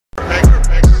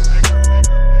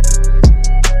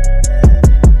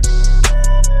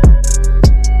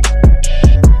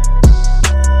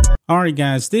All right,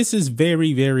 guys, this is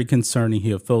very, very concerning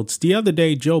here, folks. The other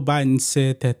day, Joe Biden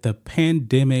said that the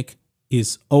pandemic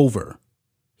is over.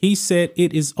 He said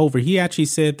it is over. He actually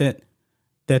said that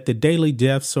the daily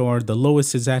deaths are the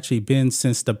lowest it's actually been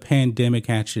since the pandemic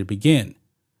actually began.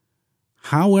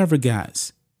 However,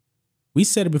 guys, we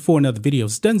said it before in other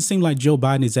videos, it doesn't seem like Joe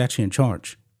Biden is actually in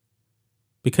charge.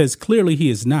 Because clearly he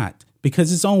is not. Because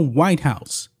his own White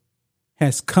House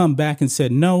has come back and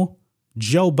said, no,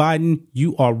 Joe Biden,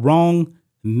 you are wrong.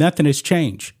 Nothing has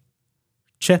changed.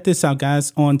 Check this out,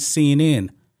 guys, on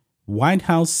CNN. White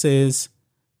House says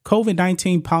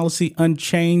COVID-19 policy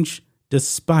unchanged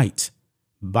despite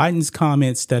Biden's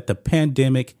comments that the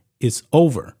pandemic is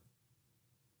over.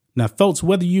 Now, folks,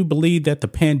 whether you believe that the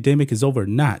pandemic is over or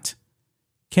not,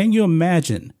 can you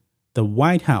imagine the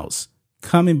White House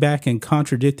coming back and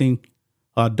contradicting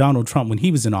Donald Trump when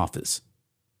he was in office?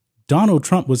 Donald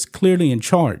Trump was clearly in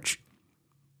charge.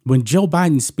 When Joe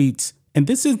Biden speaks, and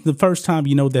this isn't the first time,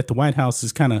 that the White House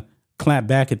has kind of clapped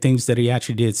back at things that he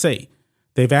actually did say.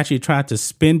 They've actually tried to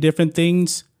spin different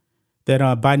things that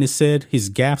Biden has said,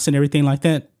 his gaffes and everything like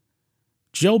that.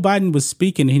 Joe Biden was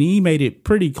speaking and he made it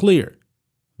pretty clear.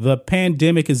 The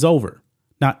pandemic is over.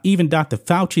 Now, even Dr.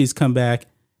 Fauci has come back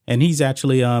and he's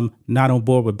actually not on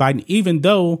board with Biden, even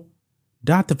though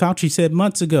Dr. Fauci said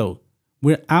months ago,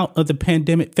 we're out of the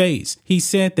pandemic phase. He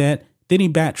said that, then he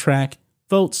backtracked.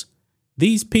 Folks,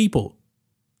 these people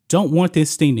don't want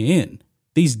this thing to end.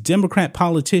 These Democrat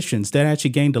politicians that actually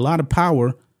gained a lot of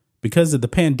power because of the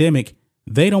pandemic,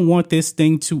 they don't want this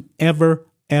thing to ever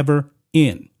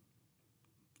end.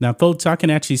 Now, folks, I can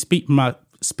actually speak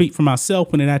for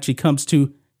myself when it actually comes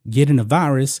to getting a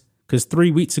virus, because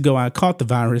 3 weeks ago I caught the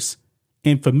virus.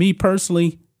 And for me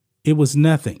personally, it was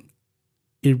nothing.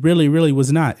 It really, really was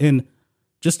not. And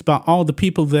just about all the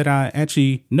people that I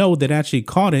actually know that actually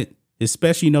caught it,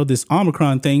 especially, this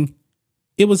Omicron thing,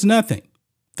 it was nothing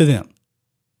for them.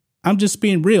 I'm just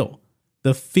being real.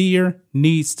 The fear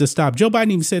needs to stop. Joe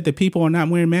Biden even said that people are not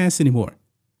wearing masks anymore.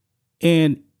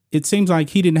 And it seems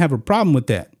like he didn't have a problem with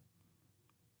that.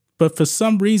 But for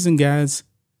some reason, guys,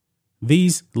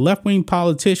 these left-wing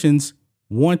politicians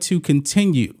want to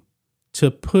continue to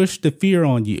push the fear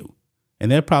on you.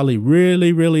 And they're probably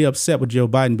really, really upset with Joe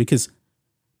Biden because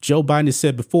Joe Biden has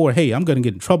said before, hey, I'm going to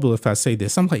get in trouble if I say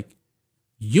this. I'm like,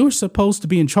 you're supposed to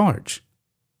be in charge.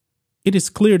 It is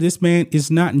clear this man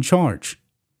is not in charge.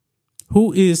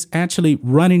 Who is actually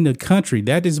running the country?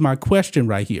 That is my question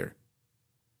right here.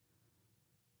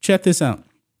 Check this out.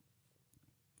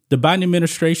 The Biden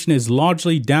administration is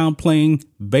largely downplaying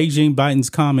Beijing Biden's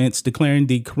comments declaring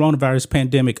the coronavirus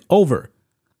pandemic over,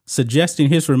 suggesting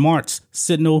his remarks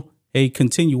signal a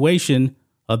continuation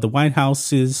of the White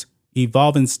House's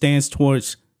evolving stance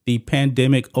towards the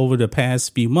pandemic over the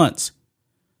past few months.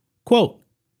 Quote,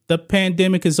 the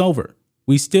pandemic is over.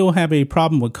 We still have a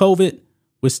problem with COVID.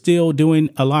 We're still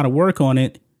doing a lot of work on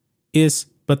it.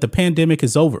 But the pandemic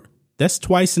is over. That's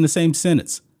twice in the same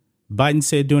sentence. Biden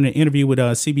said during an interview with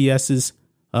CBS's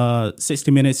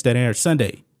 60 Minutes that aired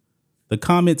Sunday. The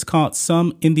comments caught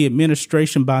some in the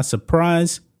administration by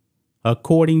surprise,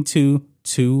 according to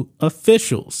two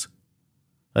officials.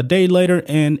 A day later,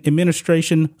 an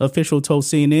administration official told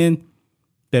CNN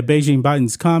that Beijing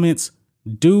Biden's comments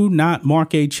do not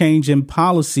mark a change in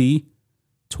policy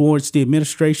towards the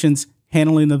administration's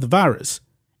handling of the virus,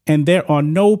 and there are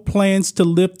no plans to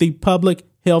lift the public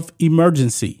health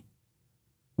emergency,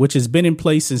 which has been in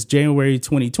place since January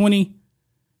 2020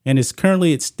 and is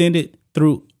currently extended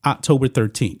through October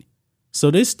 13th. So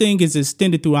this thing is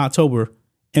extended through October,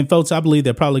 and folks, I believe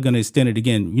they're probably going to extend it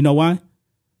again. You know why?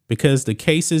 Because the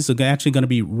cases are actually going to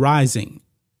be rising.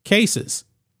 Cases.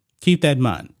 Keep that in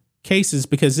mind. Cases,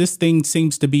 because this thing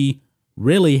seems to be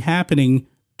really happening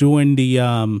during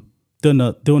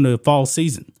the fall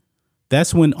season.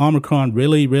 That's when Omicron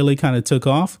really, really kind of took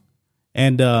off.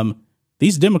 And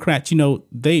these Democrats,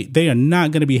 they are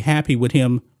not going to be happy with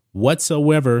him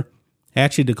whatsoever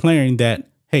actually declaring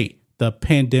that, hey, the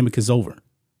pandemic is over,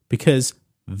 because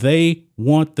they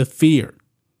want the fear.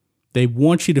 They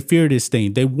want you to fear this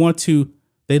thing. I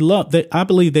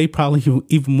believe they probably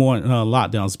even want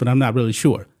lockdowns, but I'm not really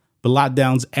sure. But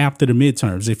lockdowns after the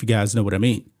midterms, if you guys know what I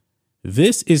mean.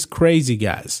 This is crazy,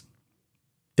 guys,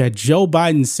 that Joe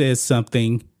Biden says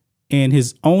something and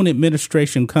his own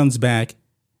administration comes back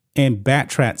and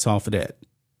backtracks off of that.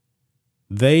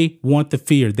 They want the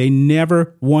fear. They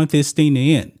never want this thing to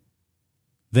end.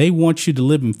 They want you to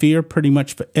live in fear pretty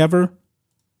much forever.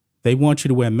 They want you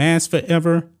to wear masks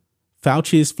forever.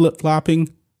 Fauci is flip-flopping.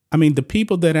 I mean, the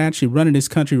people that are actually running this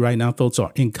country right now, folks,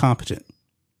 are incompetent.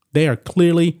 They are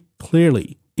clearly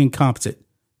incompetent.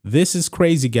 This is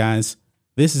crazy, guys.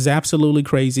 This is absolutely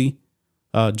crazy.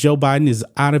 Joe Biden is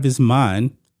out of his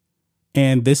mind.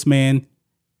 And this man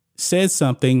says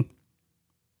something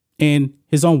and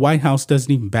his own White House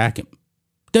doesn't even back him.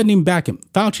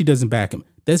 Fauci doesn't back him.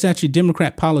 There's actually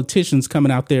Democrat politicians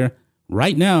coming out there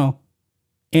right now,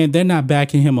 and they're not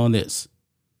backing him on this.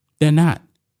 They're not.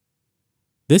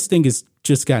 This thing has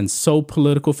just gotten so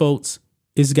political, folks.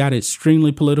 It's got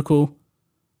extremely political.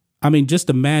 I mean, just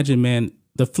imagine, man,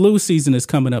 the flu season is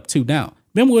coming up too now.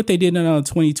 Remember what they did in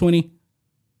 2020?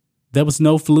 There was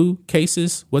no flu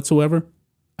cases whatsoever.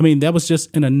 I mean, that was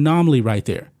just an anomaly right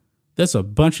there. There's a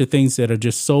bunch of things that are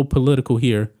just so political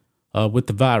here with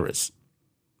the virus.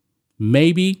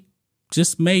 Maybe,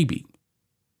 just maybe,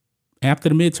 after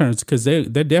the midterms, because they're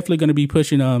definitely going to be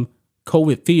pushing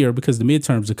COVID fear because the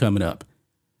midterms are coming up.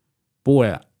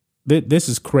 Boy, this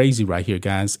is crazy right here,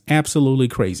 guys. Absolutely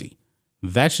crazy.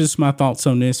 That's just my thoughts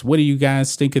on this. What do you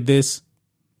guys think of this?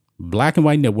 Black and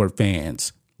White Network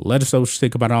fans, let us know what you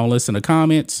think about all this in the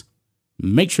comments.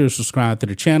 Make sure to subscribe to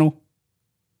the channel,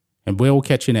 and we'll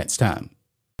catch you next time.